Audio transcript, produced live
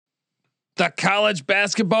The college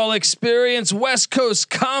basketball experience, West Coast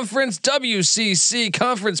Conference, WCC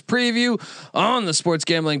conference preview on the Sports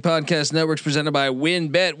Gambling Podcast Networks, presented by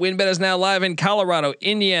WynnBET. WynnBET is now live in Colorado,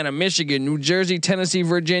 Indiana, Michigan, New Jersey, Tennessee,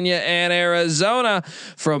 Virginia, and Arizona.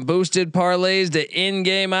 From boosted parlays to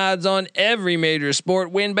in-game odds on every major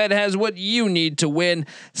sport, WynnBET has what you need to win.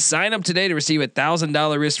 Sign up today to receive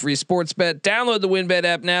 $1,000 risk-free sports bet. Download the WynnBET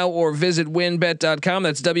app now or visit wynnbet.com.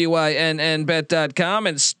 That's WYNNBet.com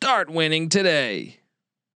and start winning today.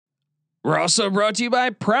 We're also brought to you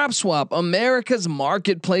by PropSwap, America's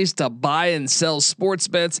marketplace to buy and sell sports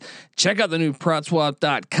bets. Check out the new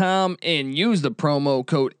PropSwap.com and use the promo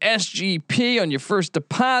code SGP on your first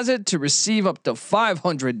deposit to receive up to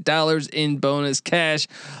 $500 in bonus cash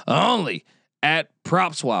only at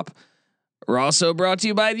PropSwap. We're also brought to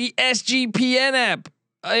you by the SGPN app.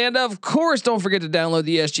 And of course, don't forget to download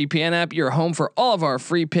the SGPN app. You're home for all of our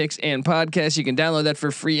free picks and podcasts. You can download that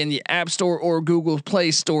for free in the App Store or Google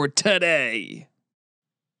Play Store today.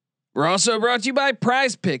 We're also brought to you by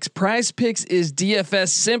Prize Picks. Prize Picks is DFS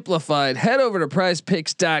simplified. Head over to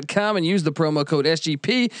prizepicks.com and use the promo code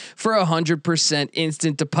SGP for 100%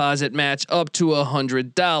 instant deposit match up to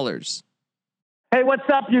 $100. Hey, what's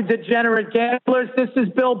up, you degenerate gamblers? This is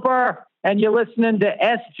Bill Burr, and you're listening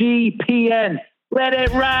to SGPN. Let it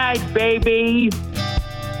ride, baby.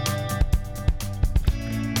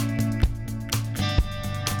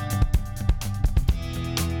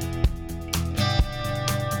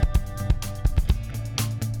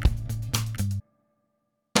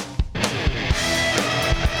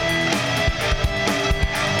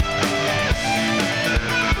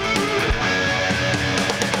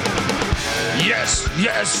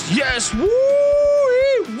 Yes. Woo!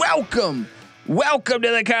 Welcome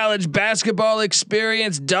to the college basketball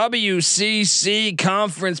experience, WCC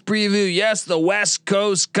conference preview. Yes, the West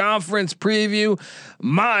Coast conference preview.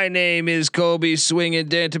 My name is Kobe Swinging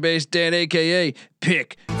Database Dan, aka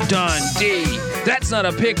Pick Dundee. That's not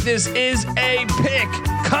a pick. This is a pick.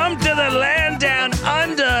 Come to the land down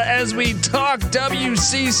under as we talk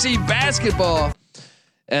WCC basketball.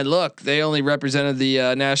 And look, they only represented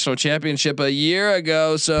the national championship a year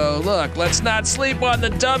ago. So look, let's not sleep on the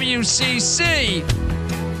WCC.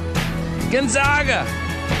 Gonzaga,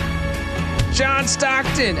 John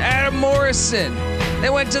Stockton, Adam Morrison. They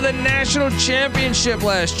went to the national championship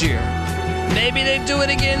last year. Maybe they do it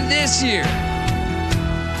again this year.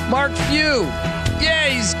 Mark Few. Yeah,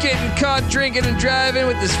 he's getting caught drinking and driving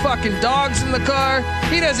with his fucking dogs in the car.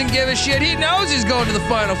 He doesn't give a shit. He knows he's going to the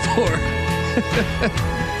Final Four.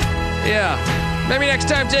 Yeah, maybe next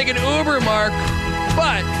time take an Uber, Mark.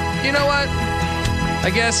 But you know what? I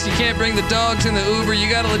guess you can't bring the dogs in the Uber. You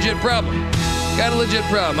got a legit problem. I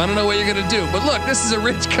don't know what you're gonna do. But look, this is a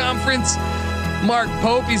rich conference. Mark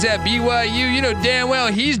Pope, he's at BYU. You know damn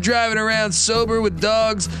well he's driving around sober with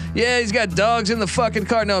dogs. Yeah, he's got dogs in the fucking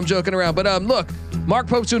car. No, I'm joking around. But look, Mark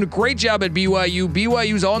Pope's doing a great job at BYU.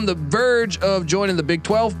 BYU's on the verge of joining the Big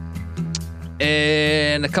 12.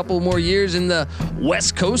 And a couple more years in the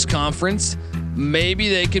West Coast Conference, maybe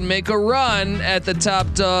they can make a run at the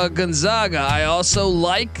top dog Gonzaga. I also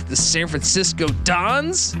like the San Francisco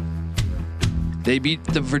Dons. They beat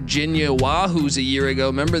the Virginia Wahoos a year ago.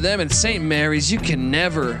 Remember them? And St. Mary's, you can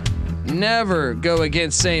never go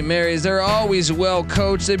against St. Mary's. They're always well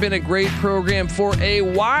coached. They've been a great program for a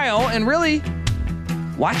while. And really,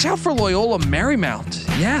 watch out for Loyola Marymount.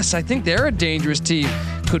 Yes, I think they're a dangerous team.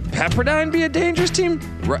 Could Pepperdine be a dangerous team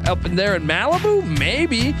up in there in Malibu?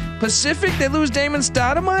 Maybe. Pacific, they lose Damon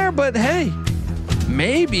Stoudemire, but hey,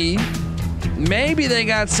 maybe they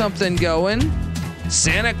got something going.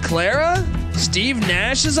 Santa Clara, Steve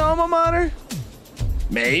Nash's alma mater?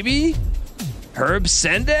 Maybe. Herb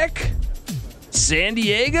Sendek, San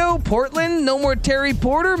Diego, Portland, no more Terry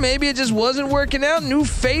Porter. Maybe it just wasn't working out. New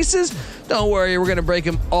faces. Don't worry, we're going to break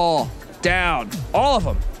them all down. All of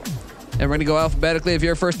them. And we're going to go alphabetically. If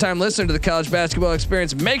you're a first-time listener to the college basketball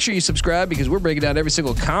experience, make sure you subscribe because we're breaking down every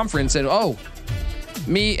single conference. And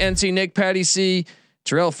me, NC Nick, Patty C,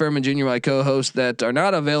 Terrell Fairman Jr., my co-host, that are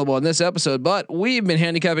not available on this episode, but we've been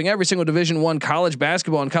handicapping every single Division I college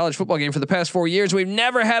basketball and college football game for the past 4 years. We've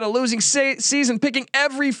never had a losing season, picking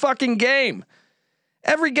every fucking game.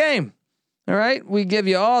 Every game. All right? We give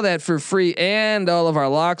you all that for free and all of our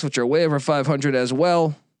locks, which are way over 500 as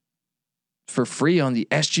well, for free on the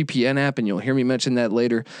SGPN app, and you'll hear me mention that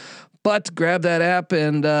later. But grab that app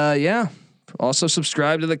and also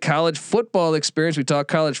subscribe to the college football experience. We talk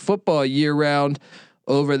college football year round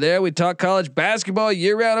over there. We talk college basketball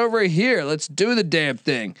year round over here. Let's do the damn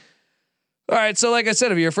thing. All right. So like I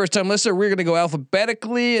said, if you're a first time listener, we're going to go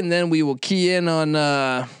alphabetically and then we will key in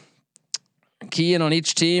on key in on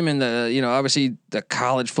each team, and obviously the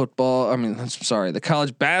college football. The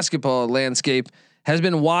college basketball landscape has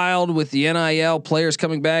been wild with the NIL players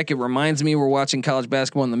coming back. It reminds me we're watching college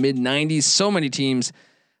basketball in the mid '90s. So many teams,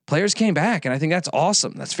 players came back, and I think that's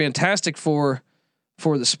awesome. That's fantastic for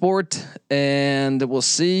the sport, and we'll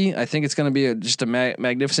see. I think it's going to be just a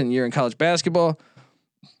magnificent year in college basketball.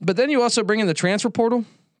 But then you also bring in the transfer portal.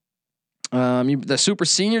 The super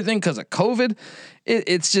senior thing because of COVID,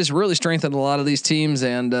 it's just really strengthened a lot of these teams,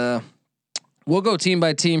 and we'll go team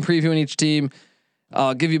by team, previewing each team.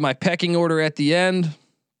 I'll give you my pecking order at the end,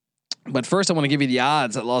 but first I want to give you the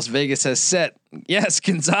odds that Las Vegas has set. Yes,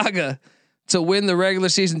 Gonzaga to win the regular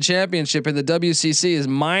season championship in the WCC is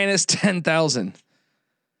minus 10,000.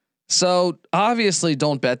 So obviously,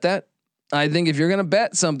 don't bet that. I think if you're going to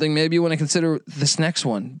bet something, maybe you want to consider this next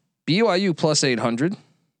one: BYU plus 800.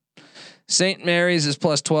 St. Mary's is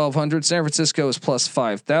plus 1,200. San Francisco is plus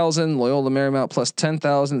 5,000. Loyola Marymount plus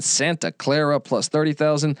 10,000. Santa Clara plus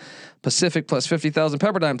 30,000. Pacific plus 50,000.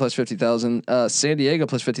 Pepperdine plus 50,000. San Diego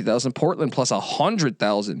plus 50,000. Portland plus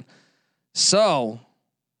 100,000. So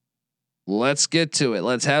let's get to it.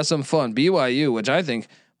 Let's have some fun. BYU, which I think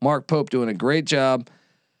Mark Pope doing a great job.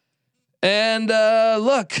 And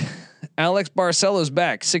look, Alex Barcelo's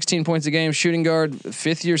back. 16 points a game, shooting guard,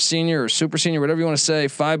 5th-year senior or super senior, whatever you want to say.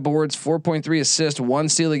 5 boards, 4.3 assists, 1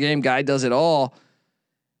 steal a game. Guy does it all.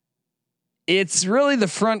 It's really the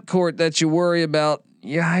front court that you worry about.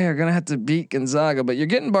 Yeah, you're gonna have to beat Gonzaga, but you're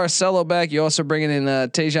getting Barcelo back. You also bringing in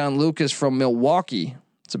Tejan Lucas from Milwaukee.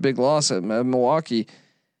 It's a big loss at Milwaukee.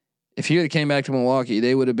 If he came back to Milwaukee,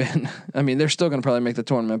 they would have been. I mean, they're still gonna probably make the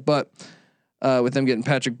tournament, but. With them getting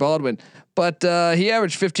Patrick Baldwin, but he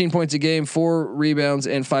averaged 15 points a game, 4 rebounds,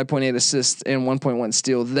 and 5.8 assists and 1.1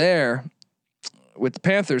 steal there with the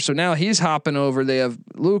Panthers. So now he's hopping over. They have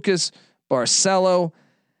Lucas, Barcelo,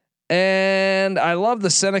 and I love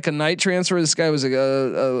the Seneca Knight transfer. This guy was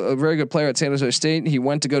a very good player at San Jose State. He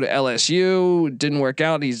went to go to LSU, didn't work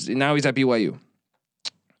out. He's at BYU.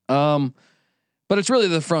 But it's really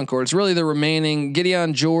the front court. It's really the remaining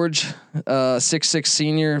Gideon George, 6'6"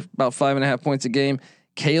 senior, about 5.5 points a game.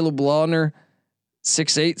 Caleb Lautner,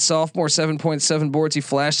 6'8" sophomore, 7.7 boards. He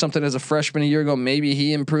flashed something as a freshman a year ago. Maybe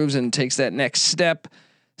he improves and takes that next step.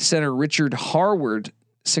 Center Richard Harward,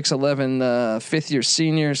 6'11", 5th-year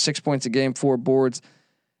senior, 6 points a game, 4 boards.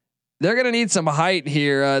 They're gonna need some height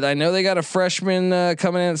here. I know they got a freshman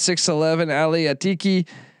coming in at 6'11", Ali Atiki.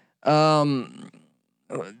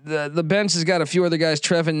 The bench has got a few other guys: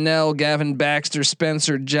 Trevin Nell, Gavin Baxter,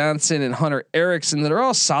 Spencer Johnson, and Hunter Erickson, that are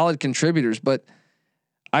all solid contributors. But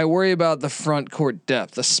I worry about the front court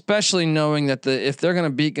depth, especially knowing that if they're going to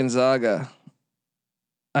beat Gonzaga,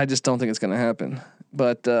 I just don't think it's going to happen.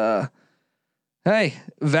 But hey,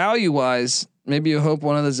 value wise, maybe you hope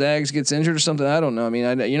one of the Zags gets injured or something. I don't know. I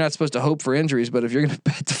mean, you're not supposed to hope for injuries, but if you're going to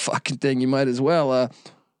bet the fucking thing, you might as well.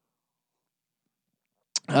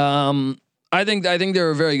 I think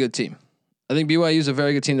they're a very good team. I think BYU is a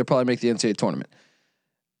very good team. They'll probably make the NCAA tournament.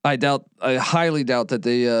 I highly doubt that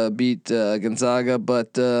they beat Gonzaga,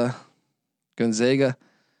 but I don't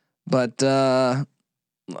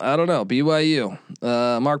know. BYU,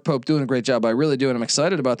 Mark Pope doing a great job. I really do, and I'm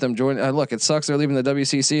excited about them joining. Look, it sucks they're leaving the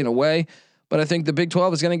WCC in a way, but I think the Big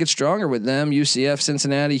 12 is going to get stronger with them. UCF,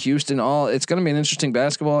 Cincinnati, Houston, it's going to be an interesting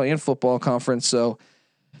basketball and football conference. So.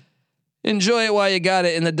 Enjoy it while you got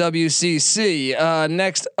it in the WCC.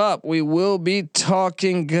 Next up, we will be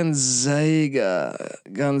talking Gonzaga.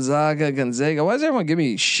 Why does everyone give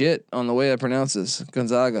me shit on the way I pronounce this?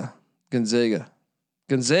 Gonzaga. Look,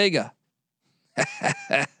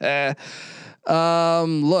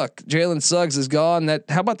 Jalen Suggs is gone.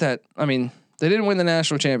 How about that? I mean, they didn't win the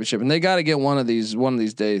national championship, and they got to get one of these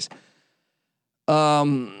days.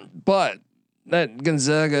 But. That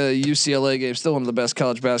Gonzaga UCLA game, still one of the best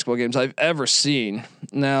college basketball games I've ever seen.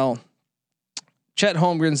 Now, Chet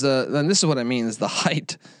Holmgren's and this is what I mean, is the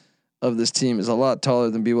height of this team is a lot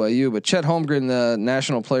taller than BYU, but Chet Holmgren, the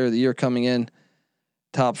National Player of the Year coming in,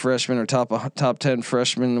 top freshman or top 10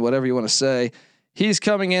 freshman, whatever you want to say. He's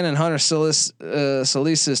coming in, and Hunter Solis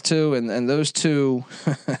is too, and those two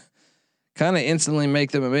kind of instantly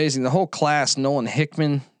make them amazing. The whole class, Nolan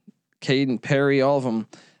Hickman, Caden Perry, all of them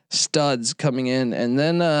studs coming in. And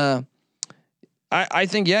then I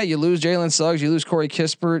think, you lose Jalen Suggs, you lose Corey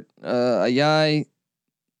Kispert, Ayai,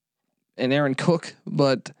 and Aaron Cook,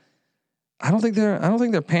 but I don't think they're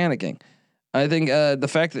panicking. I think the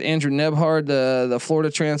fact that Andrew Nebhard, the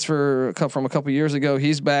Florida transfer from a couple years ago,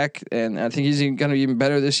 he's back, and I think he's going to be even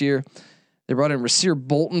better this year. They brought in Rasir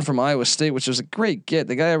Bolton from Iowa State, which was a great get.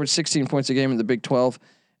 The guy averaged 16 points a game in the Big 12.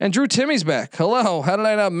 And Drew Timmy's back. Hello. How did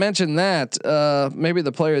I not mention that? Maybe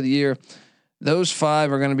the player of the year. Those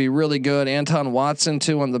 5 are going to be really good. Anton Watson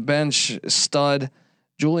too on the bench, stud.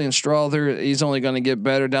 Julian Strother, he's only going to get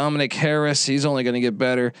better. Dominic Harris, he's only going to get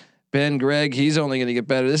better. Ben Gregg, he's only going to get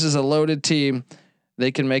better. This is a loaded team.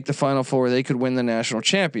 They can make the Final Four. They could win the national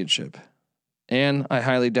championship. And I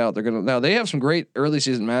highly doubt they're going to. Now they have some great early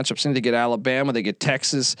season matchups. I think they get Alabama, they get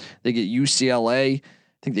Texas, they get UCLA. I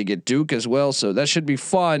think they get Duke as well. So that should be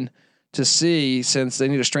fun to see, since they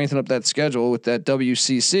need to strengthen up that schedule with that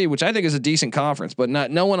WCC, which I think is a decent conference, but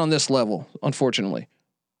no one on this level, unfortunately.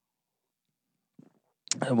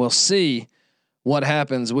 And we'll see what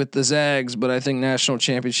happens with the Zags, but I think national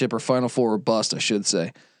championship or Final Four or bust, I should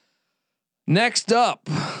say. Next up,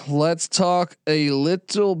 let's talk a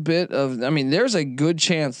little bit of, I mean, there's a good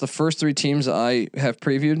chance the first 3 teams I have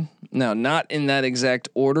previewed, now not in that exact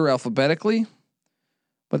order alphabetically,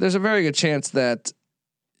 but there's a very good chance that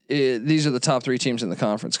these are the top 3 teams in the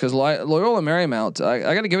conference, because Loyola Marymount,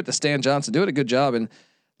 I got to give it to Stan Johnson, doing a good job. And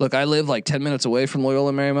look, I live like 10 minutes away from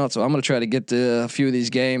Loyola Marymount, so I'm going to try to get to a few of these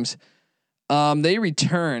games. They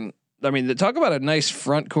return. I mean, they talk about a nice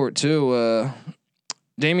front court too.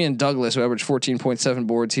 Damian Douglas, who averaged 14.7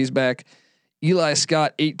 boards, he's back. Eli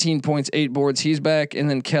Scott, 18 points, 8 boards, he's back. And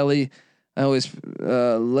then Kelly,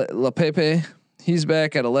 LaPepe, he's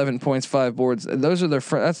back at 11 points, 5 boards. And those are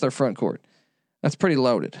that's their front court. That's pretty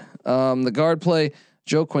loaded. The guard play,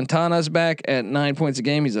 Joe Quintana's back at 9 points a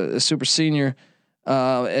game. He's a super senior.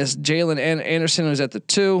 As Jalen Anderson was at the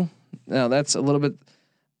 2. Now that's a little bit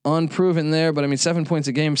unproven there, but I mean 7 points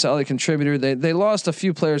a game, solid contributor. They lost a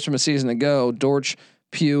few players from a season ago, Dortch,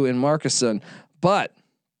 Pugh, and Marcusson, but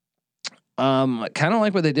kind of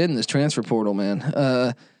like what they did in this transfer portal,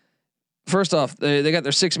 man. First off, they got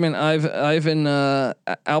their 6-man Ivan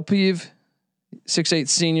Alpiv, 6'8"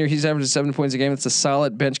 senior. He's averaging 7 points a game. It's a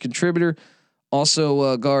solid bench contributor.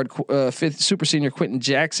 Also, guard 5th super senior Quentin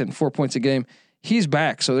Jackson, 4 points a game. He's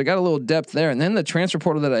back, so they got a little depth there. And then the transfer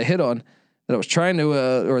portal that I hit on, that I was trying to,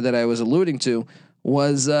 or that I was alluding to,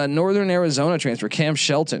 was Northern Arizona transfer Cam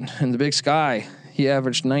Shelton in the Big Sky. He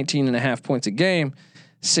averaged 19.5 points a game,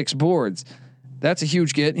 6 boards. That's a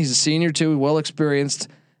huge get. He's a senior too, well experienced.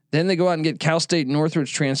 Then they go out and get Cal State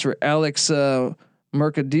Northridge transfer Alex Merkadov.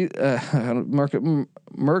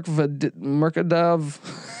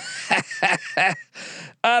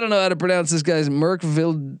 I don't know how to pronounce this guy's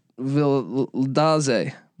Merkvildaze.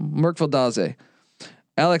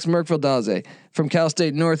 Alex Merkvildaze from Cal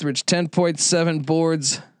State Northridge, 10.7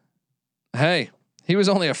 boards. Hey, he was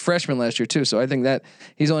only a freshman last year too, so I think that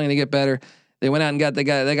he's only going to get better. They went out and got the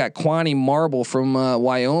guy. They got Kwani Marble from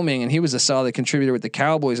Wyoming, and he was a solid contributor with the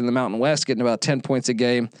Cowboys in the Mountain West, getting about 10 points a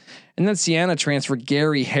game. And then Siena transfer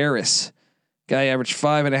Gary Harris. Guy averaged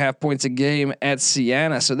 5.5 points a game at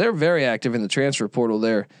Siena, so they're very active in the transfer portal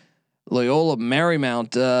there. Loyola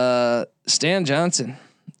Marymount, Stan Johnson.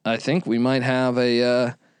 I think we might have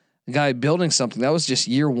a guy building something. That was just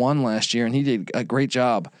year 1 last year, and he did a great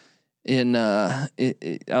job in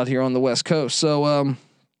out here on the West Coast. So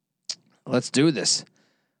let's do this.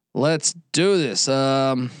 Next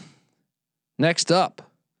up,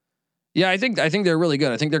 yeah, I think they're really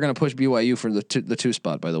good. I think they're going to push BYU for the 2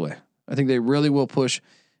 spot. By the way, I think they really will push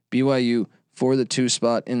BYU for the 2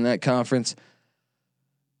 spot in that conference.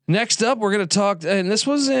 Next up, we're going to talk, and this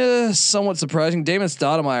was somewhat surprising. Damon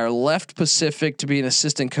Stoudemire left Pacific to be an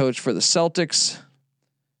assistant coach for the Celtics.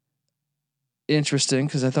 Interesting,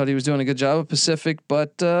 because I thought he was doing a good job at Pacific,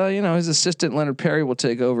 but his assistant Leonard Perry will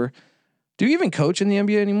take over. Do you even coach in the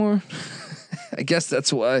NBA anymore? I guess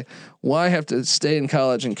that's why I have to stay in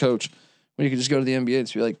college and coach when you can just go to the NBA and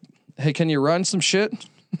just be like, hey, can you run some shit?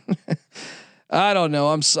 I don't know.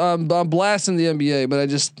 I'm blasting the NBA, but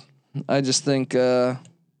I just think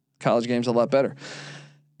college game's a lot better.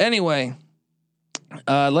 Anyway,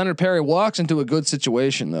 Leonard Perry walks into a good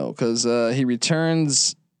situation though, because he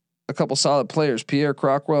returns a couple solid players. Pierre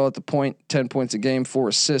Crockwell at the point, 10 points a game, 4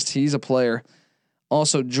 assists. He's a player.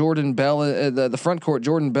 Also, Jordan Bell, the front court.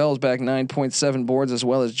 Jordan Bell's back, 9.7 boards, as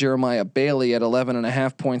well as Jeremiah Bailey at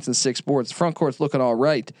 11.5 points and 6 boards. The front court's looking all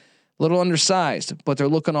right. A little undersized, but they're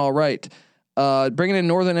looking all right. Bringing in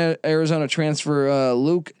Northern Arizona transfer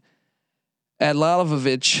Luke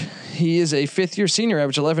Adlalovich. He is a 5th-year senior,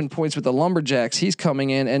 averaged 11 points with the Lumberjacks. He's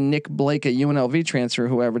coming in, and Nick Blake, a UNLV transfer,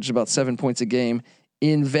 who averaged about 7 points a game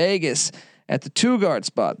in Vegas at the 2 guard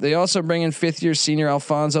spot. They also bring in 5th-year senior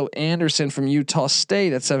Alfonso Anderson from Utah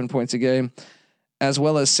State at 7 points a game, as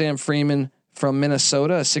well as Sam Freeman from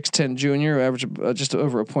Minnesota, a 6'10" junior who averaged just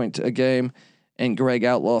over a point a game, and Greg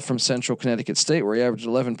Outlaw from Central Connecticut State, where he averaged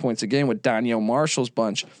 11 points a game with Daniel Marshall's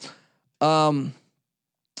bunch.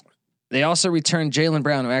 They also returned Jaylen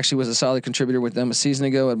Brown, who actually was a solid contributor with them a season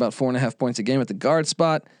ago at about 4.5 points a game at the guard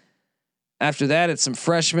spot. After that, it's some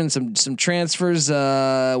freshmen, some transfers.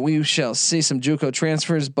 We shall see some JUCO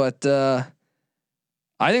transfers, but I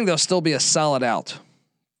think they'll still be a solid out.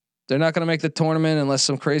 They're not going to make the tournament unless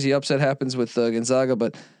some crazy upset happens with Gonzaga,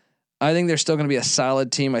 but I think they're still going to be a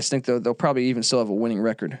solid team. I think they'll probably even still have a winning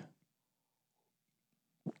record.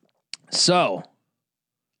 So,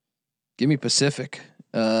 give me Pacific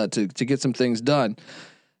to get some things done.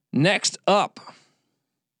 Next up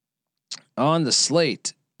on the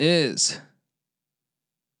slate is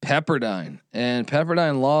Pepperdine, and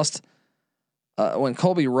Pepperdine lost when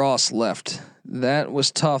Colby Ross left. That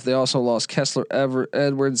was tough. They also lost Kessler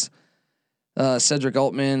Edwards, Cedric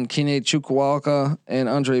Altman, Kine Chukwuka, and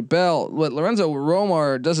Andre Bell. But Lorenzo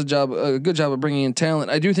Romar does a good job of bringing in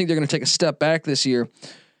talent. I do think they're going to take a step back this year.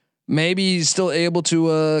 Maybe he's still able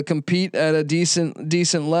to compete at a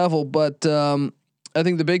decent level, but I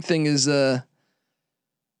think the big thing is, they're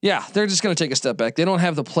just going to take a step back. They don't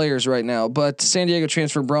have the players right now, but San Diego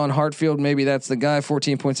transfer Braun Hartfield, maybe that's the guy.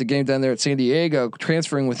 14 points a game down there at San Diego,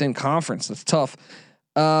 transferring within conference. That's tough.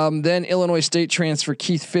 Then Illinois State transfer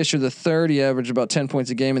Keith Fisher III. He averaged about 10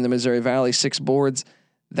 points a game in the Missouri Valley, 6 boards.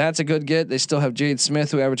 That's a good get. They still have Jade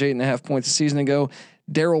Smith, who averaged 8.5 points a season ago.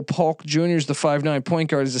 Daryl Polk Jr. is the 5'9" point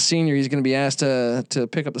guard. As a senior, he's going to be asked to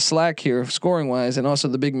pick up the slack here, scoring wise, and also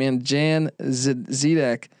the big man Jan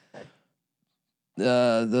Zidek,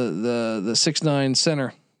 the 6'9"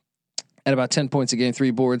 center, at about 10 points a game,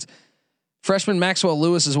 3 boards. Freshman Maxwell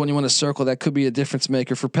Lewis is one you want to circle. That could be a difference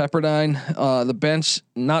maker for Pepperdine. The bench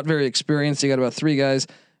not very experienced. You got about 3 guys.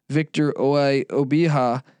 Victor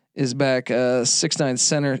Obiha is back, 6'9"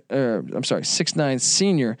 center. 6'9"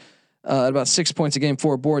 senior. At about 6 points a game,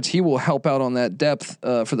 4 boards. He will help out on that depth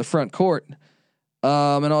for the front court.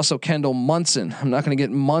 And also Kendall Munson. I'm not going to get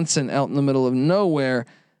Munson out in the middle of nowhere.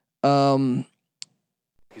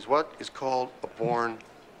 He's what is called a born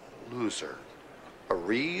loser. A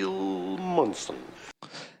real Munson.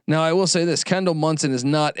 Now, I will say this. Kendall Munson is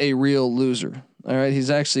not a real loser. All right. He's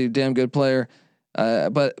actually a damn good player.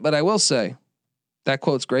 But I will say that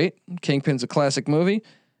quote's great. Kingpin's a classic movie.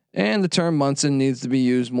 And the term Munson needs to be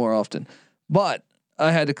used more often. But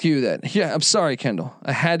I had to cue that. Yeah, I'm sorry, Kendall.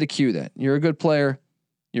 I had to cue that. You're a good player.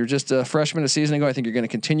 You're just a freshman a season ago. I think you're going to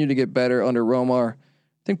continue to get better under Romar. I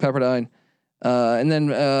think Pepperdine. And then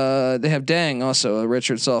they have Dang, also a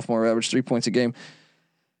redshirt sophomore, averaged 3 points a game.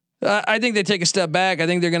 I think they take a step back. I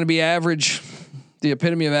think they're going to be average, the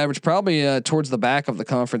epitome of average, probably towards the back of the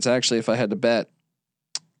conference, actually, if I had to bet.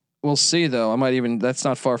 We'll see though. I might even, that's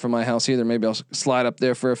not far from my house either. Maybe I'll slide up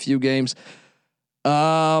there for a few games.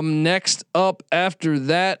 Next up after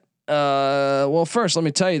that, well, first let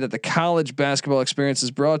me tell you that the college basketball experience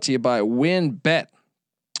is brought to you by WinBet.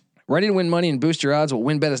 Ready to win money and boost your odds? Well,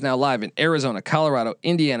 WinBet is now live in Arizona, Colorado,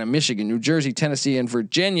 Indiana, Michigan, New Jersey, Tennessee, and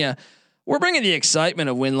Virginia. We're bringing the excitement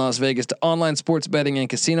of Win Las Vegas to online sports betting and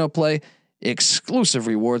casino play. Exclusive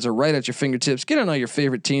rewards are right at your fingertips. Get to know your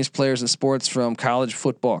favorite teams, players, and sports from college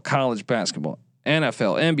football, college basketball,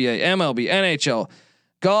 NFL, NBA, MLB, NHL,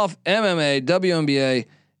 golf, MMA, WNBA,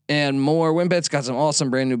 and more. WinBet's got some awesome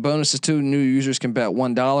brand new bonuses too. New users can bet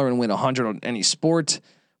 $1 and win $100 on any sport.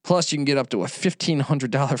 Plus, you can get up to a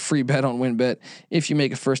 $1,500 free bet on WinBet if you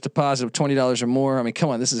make a first deposit of $20 or more. I mean, come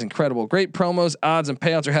on, this is incredible. Great promos, odds, and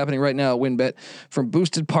payouts are happening right now at WinBet. From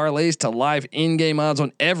boosted parlays to live in-game odds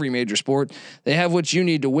on every major sport, they have what you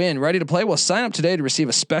need to win. Ready to play? Well, sign up today to receive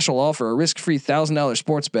a special offer, a risk-free $1,000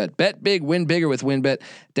 sports bet. Bet big, win bigger with WinBet.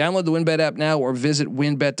 Download the WinBet app now or visit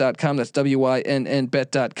winbet.com. That's WINN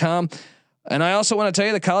bet.com. And I also want to tell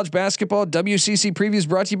you the college basketball WCC preview is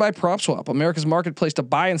brought to you by PropSwap, America's marketplace to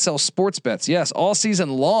buy and sell sports bets. Yes, all season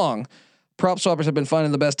long, prop swappers have been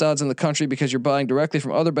finding the best odds in the country because you're buying directly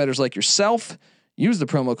from other bettors like yourself. Use the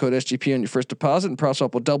promo code SGP on your first deposit, and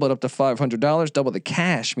PropSwap will double it up to $500. Double the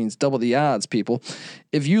cash means double the odds, people.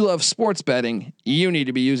 If you love sports betting, you need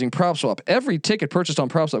to be using PropSwap. Every ticket purchased on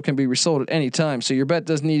PropSwap can be resold at any time, so your bet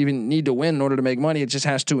doesn't even need to win in order to make money. It just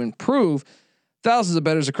has to improve. Thousands of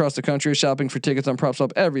bettors across the country are shopping for tickets on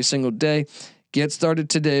PropSwap every single day. Get started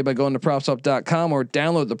today by going to PropSwap.com or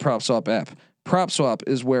download the PropSwap app. PropSwap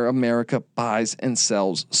is where America buys and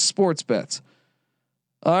sells sports bets.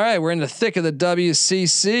 All right, we're in the thick of the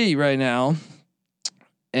WCC right now.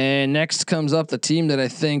 And next comes up the team that I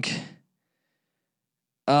think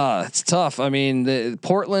it's tough. I mean,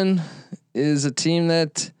 Portland is a team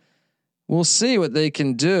that we'll see what they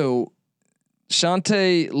can do.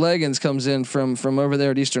 Shante Leggins comes in from over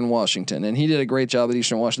there at Eastern Washington, and he did a great job at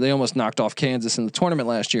Eastern Washington. They almost knocked off Kansas in the tournament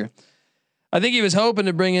last year. I think he was hoping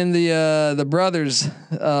to bring in the brothers.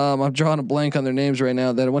 I'm drawing a blank on their names right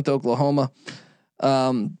now that went to Oklahoma.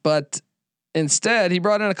 But instead he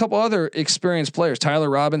brought in a couple other experienced players. Tyler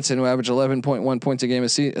Robinson, who averaged 11.1 points a game a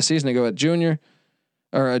season ago at junior,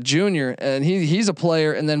 and he's a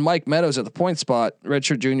player. And then Mike Meadows at the point spot,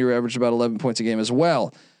 redshirt junior, averaged about 11 points a game as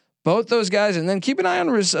well. Both those guys, and then keep an eye on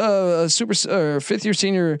fifth year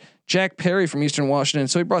senior Jack Perry from Eastern Washington.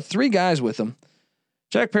 So he brought 3 guys with him.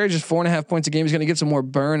 Jack Perry just 4.5 points a game. He's going to get some more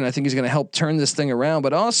burn, and I think he's going to help turn this thing around.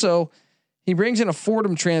 But also, he brings in a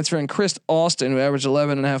Fordham transfer and Chris Austin, who averaged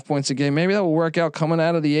 11.5 points a game. Maybe that will work out coming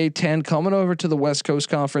out of the A10, coming over to the West Coast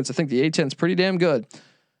Conference. I think the A10 is pretty damn good,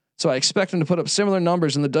 so I expect him to put up similar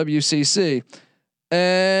numbers in the WCC.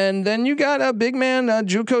 And then you got a big man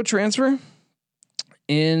JUCO transfer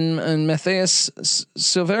in Matthias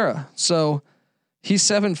Silveira. So he's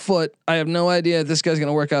 7 foot. I have no idea if this guy's going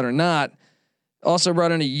to work out or not. Also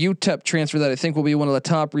brought in a UTEP transfer that I think will be one of the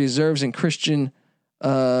top reserves in Christian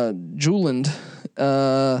Juland.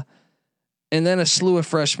 And then a slew of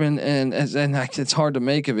freshmen, and it's hard to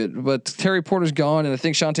make of it. But Terry Porter's gone, and I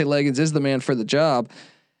think Shante Leggins is the man for the job.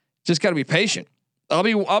 Just got to be patient.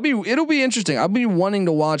 It'll be interesting. I'll be wanting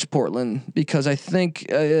to watch Portland because I think,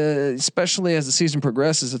 especially as the season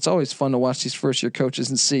progresses, it's always fun to watch these first year coaches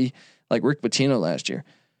and see, like Rick Pitino last year.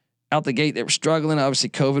 Out the gate, they were struggling. Obviously,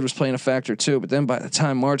 COVID was playing a factor too. But then by the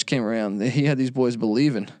time March came around, he had these boys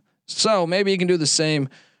believing. So maybe he can do the same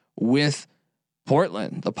with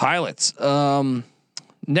Portland, the Pilots.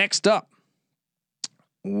 Next up,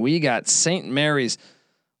 we got St. Mary's.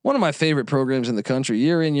 One of my favorite programs in the country.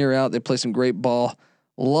 Year in, year out, they play some great ball.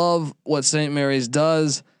 Love what St. Mary's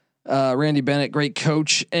does. Randy Bennett, great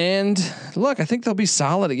coach. And look, I think they'll be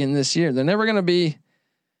solid again this year. They're never going to be,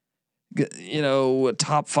 a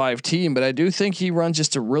top 5 team, but I do think he runs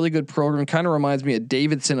just a really good program. Kind of reminds me of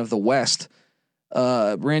Davidson of the West.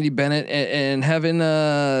 Randy Bennett and having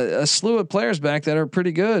a slew of players back that are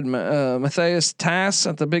pretty good. Matthias Tass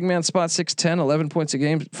at the big man spot, 6'10", 11 points a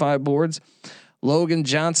game, 5 boards. Logan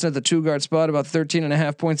Johnson at the 2 guard spot, about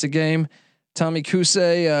 13.5 points a game. Tommy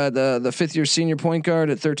Kusei, the 5th year senior point guard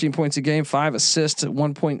at 13 points a game, 5 assists,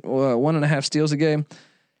 1.5 steals a game.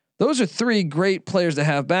 Those are 3 great players to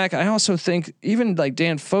have back. I also think even like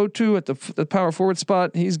Dan Fotu at the power forward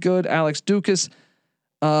spot, he's good. Alex Dukas.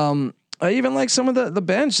 I even like some of the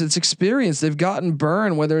bench that's experienced. They've gotten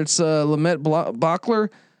burn, whether it's Lamette Bachler,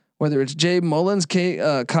 whether it's Jay Mullins,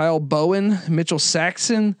 Kyle Bowen, Mitchell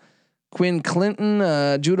Saxon, Quinn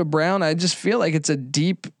Clinton, Judah Brown. I just feel like it's a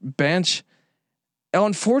deep bench.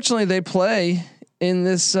 Unfortunately, they play in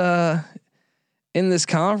this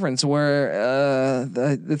conference where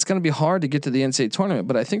it's going to be hard to get to the NCAA tournament.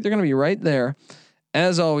 But I think they're going to be right there.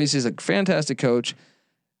 As always, he's a fantastic coach.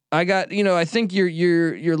 I got, I think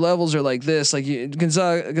your levels are like this. Like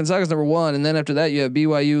Gonzaga's number 1, and then after that you have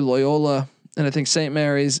BYU, Loyola, and I think St.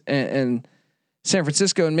 Mary's and San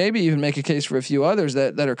Francisco, and maybe even make a case for a few others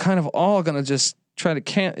that are kind of all going to just try to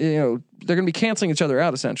they're going to be canceling each other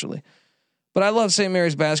out essentially. But I love St.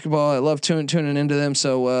 Mary's basketball. I love tuning into them.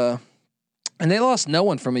 So, and they lost no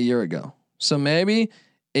one from a year ago. So maybe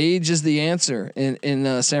age is the answer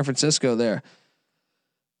in San Francisco there.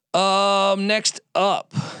 Next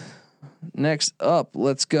up,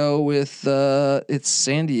 let's go with it's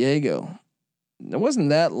San Diego. It wasn't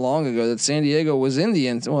that long ago that San Diego was in the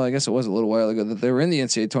NCAA. Well, I guess it was a little while ago that they were in the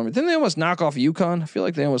NCAA tournament. Didn't they almost knock off UConn? I feel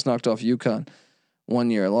like they almost knocked off UConn one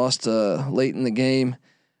year. Lost late in the game.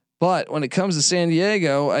 But when it comes to San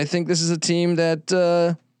Diego, I think this is a team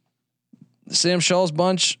that Sam Shaw's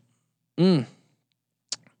bunch. They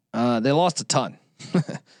lost a ton.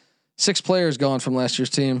 6 players gone from last year's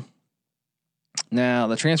team. Now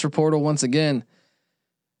the transfer portal once again.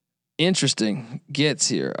 Interesting gets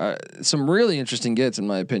here. Some really interesting gets in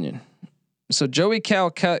my opinion. So Joey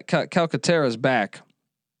Calcaterra is back,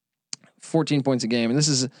 14 points a game, and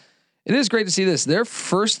it is great to see this. Their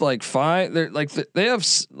first 5, they have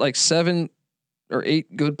 7 or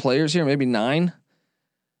 8 good players here, maybe 9,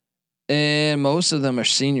 and most of them are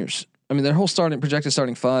seniors. I mean, their whole projected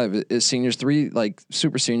starting 5 is seniors, 3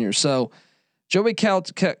 super seniors. So Joey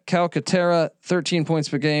Calcaterra, 13 points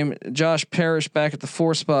per game. Josh Parrish back at the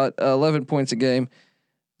 4 spot, 11 points a game.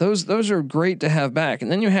 Those are great to have back.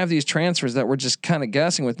 And then you have these transfers that we're just kind of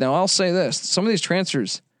guessing with. Now I'll say this: some of these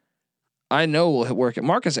transfers, I know will work.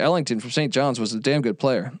 Marcus Ellington from St. John's was a damn good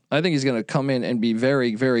player. I think he's going to come in and be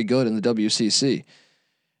very, very good in the WCC.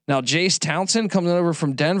 Now Jace Townsend coming over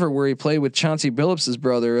from Denver, where he played with Chauncey Billups'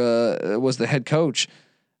 brother, was the head coach.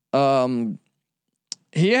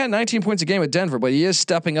 He had 19 points a game at Denver, but he is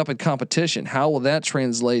stepping up in competition. How will that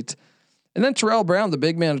translate And then Terrell Brown, the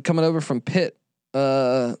big man coming over from Pitt.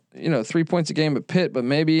 3 points a game at Pitt, but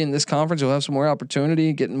maybe in this conference he'll have some more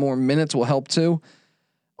opportunity. Getting more minutes will help too.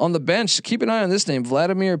 On the bench, keep an eye on this name,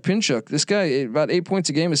 Vladimir Pinchuk. This guy, about 8 points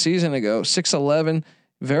a game a season ago, 6'11",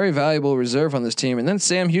 very valuable reserve on this team. And then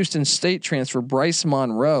Sam Houston State transfer Bryce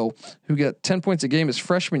Monroe, who got 10 points a game his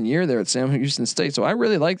freshman year there at Sam Houston State. So I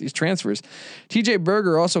really like these transfers. TJ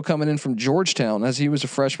Berger also coming in from Georgetown, as he was a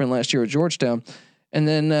freshman last year at Georgetown. And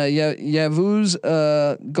then Yavuz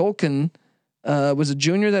Golkin was a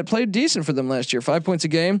junior that played decent for them last year, 5 points a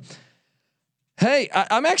game. Hey,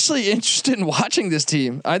 I'm actually interested in watching this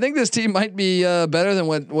team. I think this team might be better than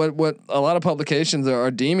what a lot of publications are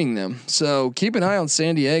deeming them. So keep an eye on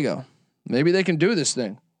San Diego. Maybe they can do this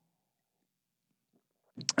thing.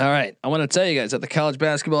 All right, I want to tell you guys that the College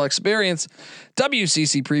Basketball Experience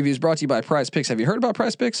WCC previews brought to you by Prize Picks. Have you heard about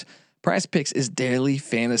Prize Picks? Prize Picks is daily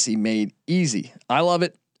fantasy made easy. I love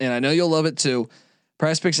it, and I know you'll love it too.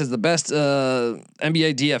 Prize Picks is the best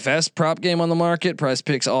NBA DFS prop game on the market. Prize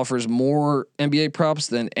Picks offers more NBA props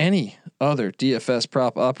than any other DFS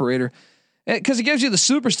prop operator, because it gives you the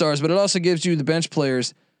superstars, but it also gives you the bench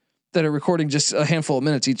players that are recording just a handful of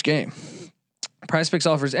minutes each game. Prize Picks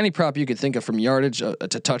offers any prop you could think of, from yardage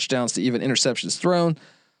to touchdowns to even interceptions thrown.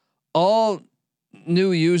 All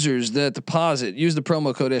new users that deposit use the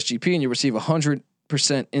promo code SGP and you receive 100%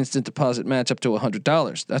 instant deposit match up to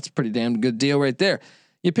 $100. That's a pretty damn good deal right there.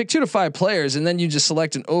 You pick 2 to 5 players and then you just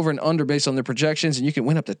select an over and under based on their projections, and you can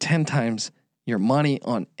win up to 10 times your money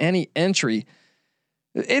on any entry.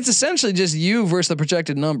 It's essentially just you versus the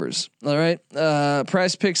projected numbers. All right.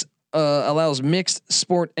 Prize Picks allows mixed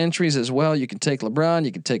sport entries as well. You can take LeBron,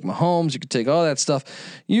 you can take Mahomes, you can take all that stuff.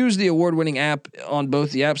 Use the award-winning app on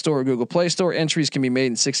both the App Store or Google Play Store. Entries can be made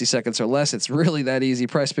in 60 seconds or less. It's really that easy.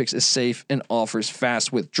 Prize Picks is safe and offers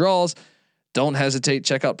fast withdrawals. Don't hesitate.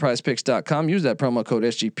 Check out prizepicks.com. Use that promo code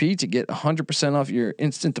SGP to get 100% off your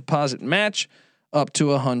instant deposit match up to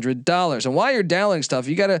 $100. And while you're downloading stuff,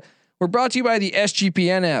 we're brought to you by the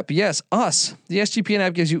SGPN app. Yes, us. The SGPN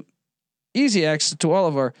app gives you easy access to all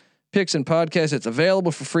of our picks and podcasts. It's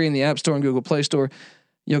available for free in the App Store and Google Play Store.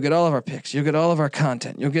 You'll get all of our picks. You'll get all of our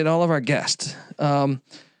content. You'll get all of our guests.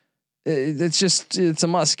 It's a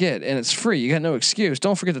must get, and it's free. You got no excuse.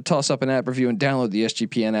 Don't forget to toss up an app review and download the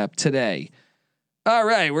SGPN app today. All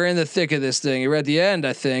right, we're in the thick of this thing. We're at the end,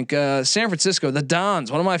 I think. San Francisco, the Dons,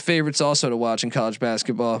 one of my favorites also to watch in college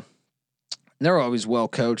basketball. They're always well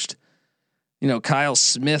coached. Kyle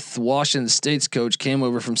Smith, Washington State's coach, came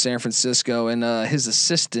over from San Francisco, and his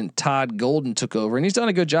assistant Todd Golden took over, and he's done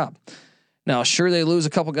a good job. Now, sure, they lose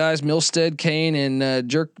a couple guys, Milstead, Kane, and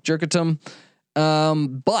Jerkatum,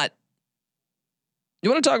 but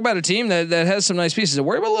you want to talk about a team that has some nice pieces. I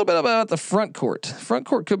worry a little bit about the front court. Front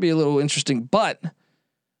court could be a little interesting, but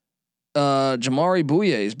Jamari Bouye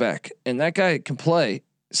is back, and that guy can play.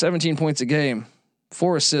 17 points a game,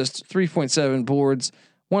 4 assists, 3.7 boards,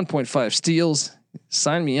 1.5 steals.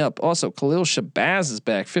 Sign me up. Also, Khalil Shabazz is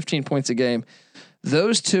back, 15 points a game.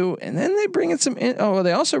 Those two, and then they bring in some.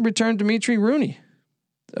 They also returned Dimitri Rooney,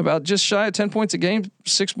 about just shy of 10 points a game,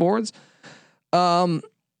 6 boards.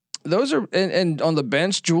 Those are and on the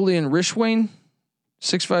bench, Julian Rishwain,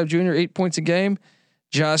 6'5" junior, 8 points a game.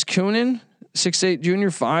 Josh Coonan, 6'8"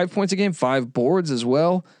 junior, 5 points a game, 5 boards as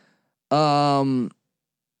well.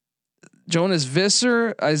 Jonas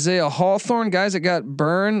Visser, Isaiah Hawthorne, guys that got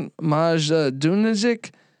burned, Maj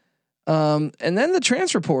Dunazic, and then the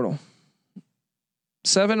transfer portal.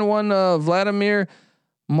 7-1 Vladimir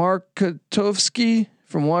Markotovsky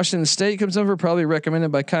from Washington State comes over, probably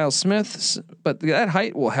recommended by Kyle Smith, but that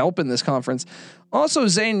height will help in this conference. Also,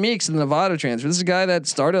 Zane Meeks, the Nevada transfer. This is a guy that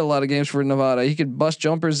started a lot of games for Nevada. He could bust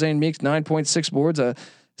jumpers. Zane Meeks, 9.6 boards, a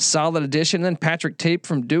solid addition. Then Patrick Tape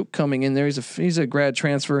from Duke coming in there. He's a grad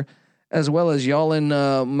transfer, as well as Yalin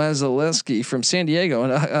Mazaleski from San Diego,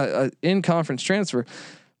 an in-conference transfer.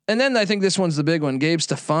 And then I think this one's the big one. Gabe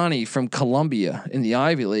Stefani from Columbia in the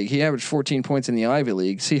Ivy League. He averaged 14 points in the Ivy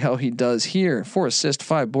League. See how he does here. 4 assists,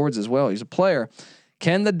 5 boards as well. He's a player.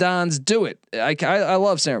 Can the Dons do it? I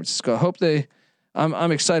love San Francisco. I hope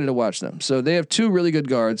I'm excited to watch them. So they have 2 really good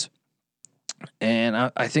guards, and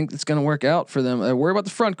I think it's going to work out for them. I worry about the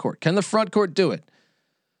front court. Can the front court do it?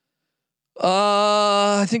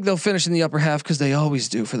 I think they'll finish in the upper half, because they always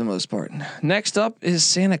do for the most part. Next up is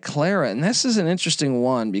Santa Clara, and this is an interesting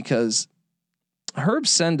one because Herb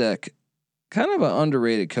Sendek, kind of an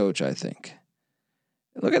underrated coach, I think.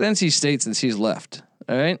 Look at NC State since he's left.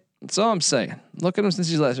 All right, that's all I'm saying. Look at him since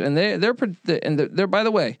he's left, and they're by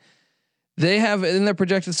the way, they have in their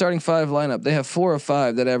projected starting 5 lineup, they have 4 of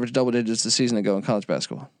 5 that averaged double digits the season ago in college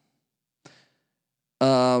basketball.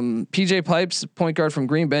 PJ Pipes, point guard from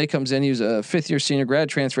Green Bay, comes in. He was a 5th-year senior grad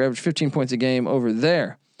transfer, averaged 15 points a game over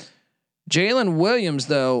there. Jalen Williams,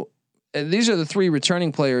 though, these are the 3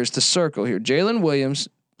 returning players to circle here. Jalen Williams,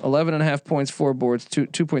 11.5 points, 4 boards,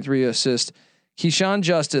 2.3 assists. Keyshawn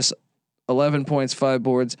Justice, 11 points, 5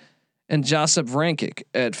 boards, and Josip Vrankic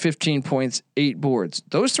at 15 points, 8 boards.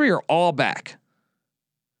 Those 3 are all back.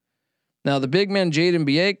 Now the big man Jaden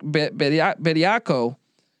Bediako,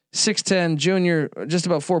 6'10", junior, just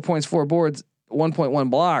about 4 points, 4 boards, 1.1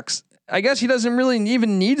 blocks. I guess he doesn't really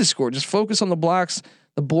even need to score. Just focus on the blocks,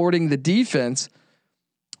 the boarding, the defense.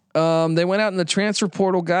 They went out in the transfer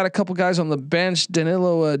portal, got a couple guys on the bench.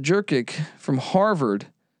 Danilo Jurkic from Harvard.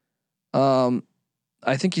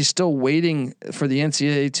 I think he's still waiting for the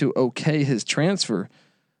NCAA to okay his transfer.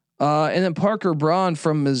 And then Parker Braun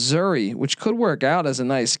from Missouri, which could work out as a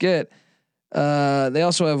nice get. They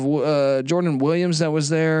also have Jordan Williams that was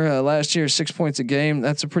there last year, 6 points a game.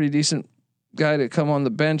 That's a pretty decent guy to come on the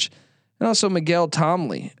bench. And also Miguel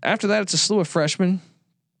Tomley. After that, it's a slew of freshmen.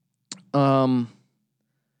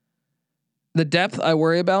 The depth I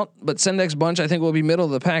worry about, but Sendex bunch I think will be middle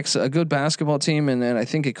of the pack. A good basketball team, and I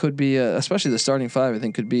think it could be, especially the starting 5. I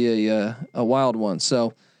think could be a wild one.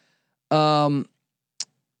 So, I'm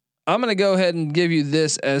gonna go ahead and give you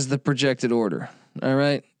this as the projected order. All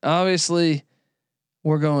right. Obviously,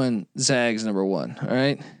 we're going Zags number 1. All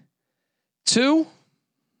right. 2.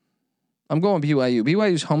 I'm going BYU.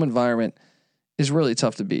 BYU's home environment is really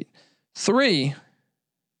tough to beat. 3.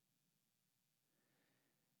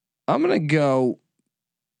 I'm gonna go.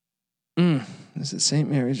 Is it St.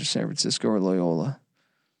 Mary's or San Francisco or Loyola?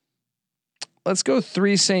 Let's go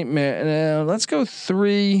 3 St. Mary. Let's go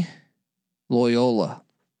 3 Loyola.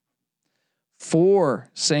 4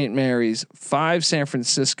 St. Mary's, 5 San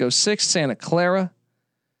Francisco, 6 Santa Clara,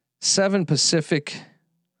 7 Pacific,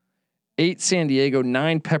 8 San Diego,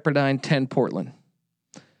 9 Pepperdine, 10 Portland.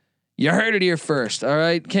 You heard it here first. All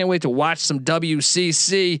right. Can't wait to watch some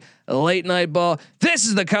WCC late night ball. This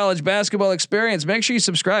is the College Basketball Experience. Make sure you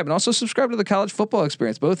subscribe, and also subscribe to the College Football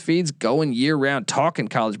Experience. Both feeds going year round, talking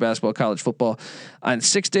college basketball, college football. On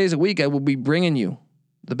 6 days a week, I will be bringing you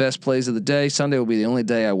the best plays of the day. Sunday will be the only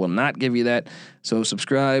day I will not give you that. So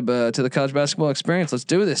subscribe to the College Basketball Experience. Let's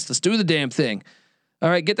do this. Let's do the damn thing. All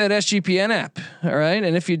right, get that SGPN app. All right,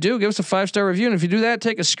 and if you do, give us a 5-star review. And if you do that,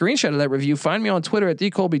 take a screenshot of that review. Find me on Twitter at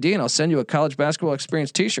 @TheColbyD, and I'll send you a College Basketball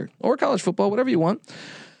Experience T-shirt or college football, whatever you want.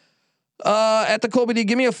 At the Colby D,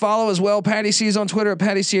 give me a follow as well. Patty C is on Twitter at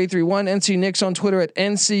PattyC831. NC Nick's on Twitter at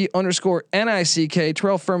NC_NICK.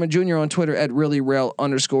 Terrell Furman Jr. on Twitter at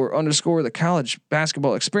ReallyRel__. The College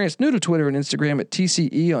Basketball Experience new to Twitter and Instagram at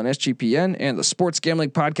TCE on SGPN, and the Sports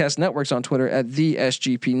Gambling Podcast Networks on Twitter at the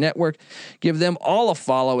SGP Network. Give them all a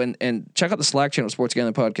follow and check out the Slack channel, Sports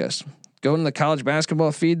Gambling Podcast. Go in the college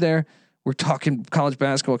basketball feed there. We're talking college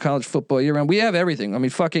basketball, college football year round. We have everything. I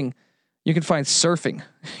mean, you can find surfing.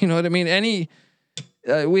 You know what I mean?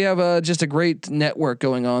 We have just a great network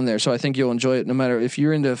going on there. So I think you'll enjoy it no matter if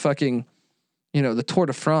you're into fucking, the Tour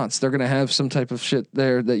de France. They're going to have some type of shit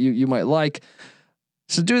there that you might like.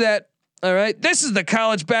 So do that. All right. This is the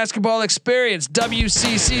College Basketball Experience,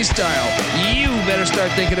 WCC style. You better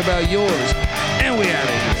start thinking about yours. And we out of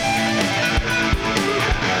here.